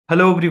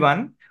Hello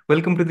everyone,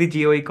 welcome to the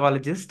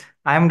GeoEcologist.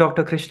 I am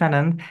Dr.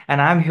 Krishnanand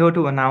and I am here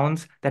to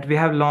announce that we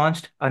have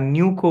launched a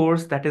new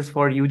course that is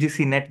for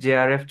UGC NET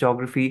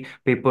JRF-Geography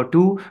Paper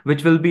 2,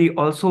 which will be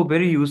also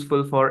very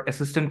useful for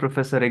assistant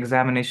professor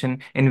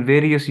examination in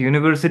various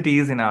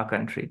universities in our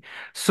country.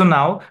 So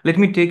now let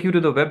me take you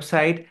to the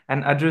website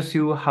and address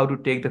you how to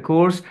take the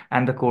course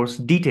and the course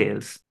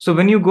details. So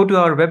when you go to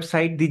our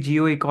website,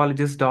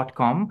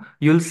 thegeoecologist.com,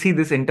 you'll see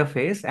this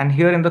interface, and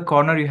here in the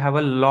corner you have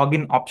a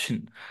login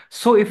option.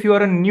 So if you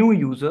are a new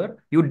user,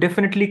 you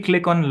definitely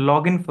click on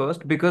login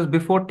first, because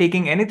before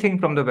taking anything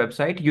from the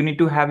website, you need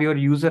to have your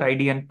user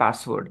ID and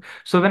password.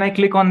 So when I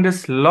click on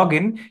this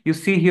login, you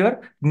see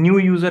here, new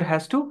user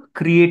has to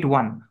create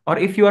one. Or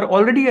if you are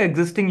already an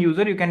existing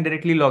user, you can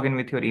directly log in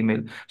with your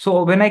email.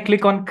 So when I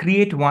click on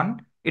create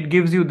one, it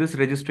gives you this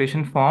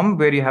registration form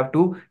where you have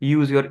to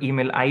use your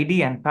email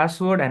ID and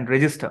password and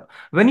register.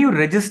 When you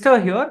register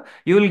here,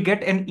 you will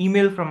get an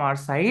email from our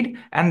side,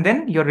 and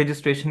then your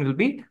registration will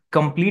be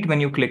complete when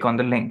you click on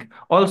the link.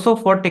 Also,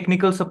 for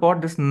technical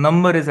support, this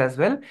number is as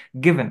well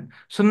given.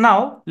 So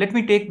now let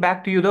me take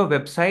back to you the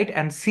website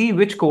and see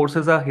which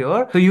courses are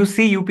here. So you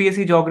see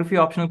UPSC Geography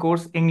optional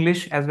course,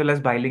 English as well as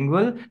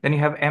bilingual. Then you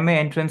have MA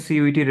Entrance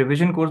CUET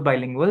revision course,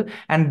 bilingual.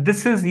 And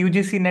this is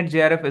UGC NET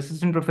JRF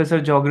Assistant Professor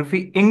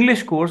Geography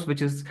English course,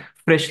 which is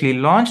freshly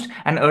launched.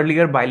 And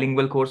earlier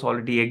bilingual course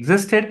already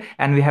existed.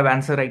 And we have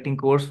answer writing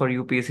course for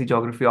UPSC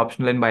Geography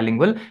optional and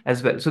bilingual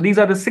as well. So these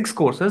are the 6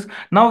 courses.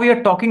 Now we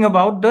are talking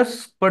about this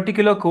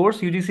particular course,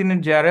 UGC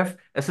NET JRF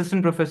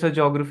Assistant Professor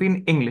Geography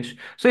in English.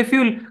 So if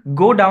you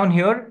go down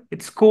here,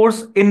 it's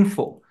course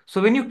info.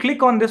 So when you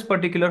click on this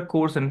particular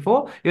course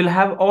info, you'll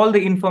have all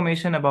the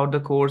information about the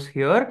course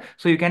here.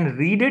 So you can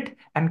read it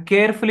and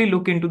carefully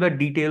look into the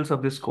details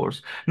of this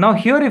course. Now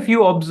here, if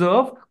you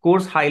observe,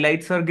 course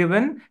highlights are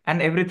given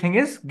and everything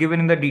is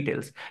given in the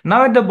details.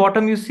 Now at the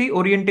bottom, you see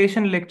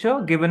orientation lecture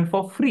given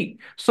for free.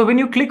 So when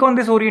you click on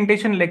this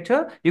orientation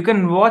lecture, you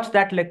can watch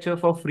that lecture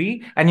for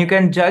free and you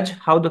can judge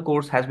how the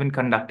course has been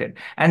conducted.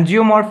 And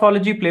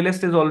geomorphology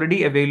playlist is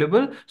already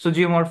available. So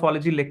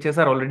geomorphology lectures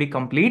are already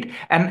complete.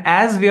 And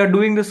as we are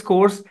doing this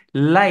course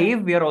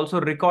live, we are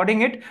also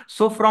recording it.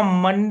 So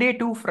from Monday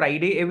to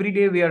Friday, every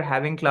day we are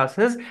having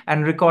classes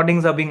and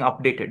recordings are being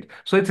updated.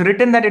 So it's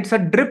written that it's a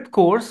drip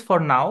course for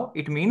now.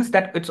 It means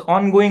that it's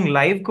ongoing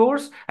live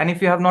course. And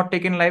if you have not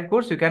taken live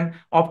course, you can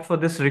opt for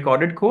this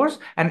recorded course.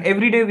 And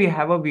every day we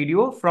have a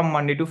video from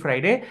Monday to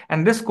Friday.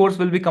 And this course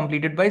will be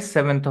completed by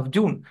 7th of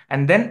June.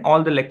 And then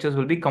all the lectures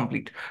will be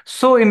complete.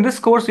 So in this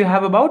course, you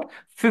have about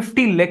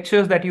 50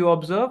 lectures that you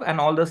observe, and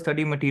all the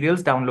study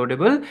materials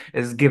downloadable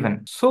is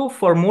given. So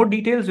for more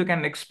details, you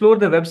can explore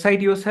the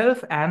website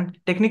yourself, and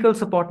technical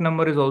support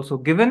number is also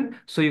given.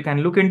 So you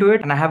can look into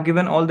it, and I have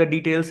given all the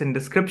details in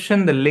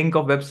description, the link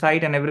of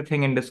website and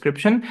everything in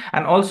description,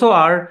 and also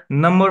our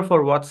number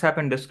for WhatsApp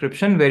in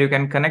description, where you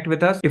can connect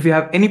with us if you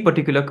have any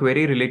particular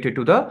query related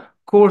to the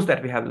course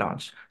that we have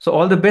launched. So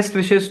all the best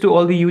wishes to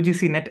all the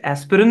UGC NET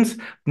aspirants.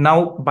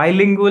 Now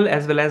bilingual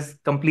as well as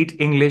complete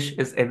English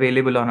is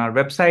available on our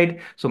website.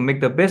 So make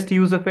the best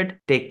use of it.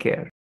 Take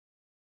care.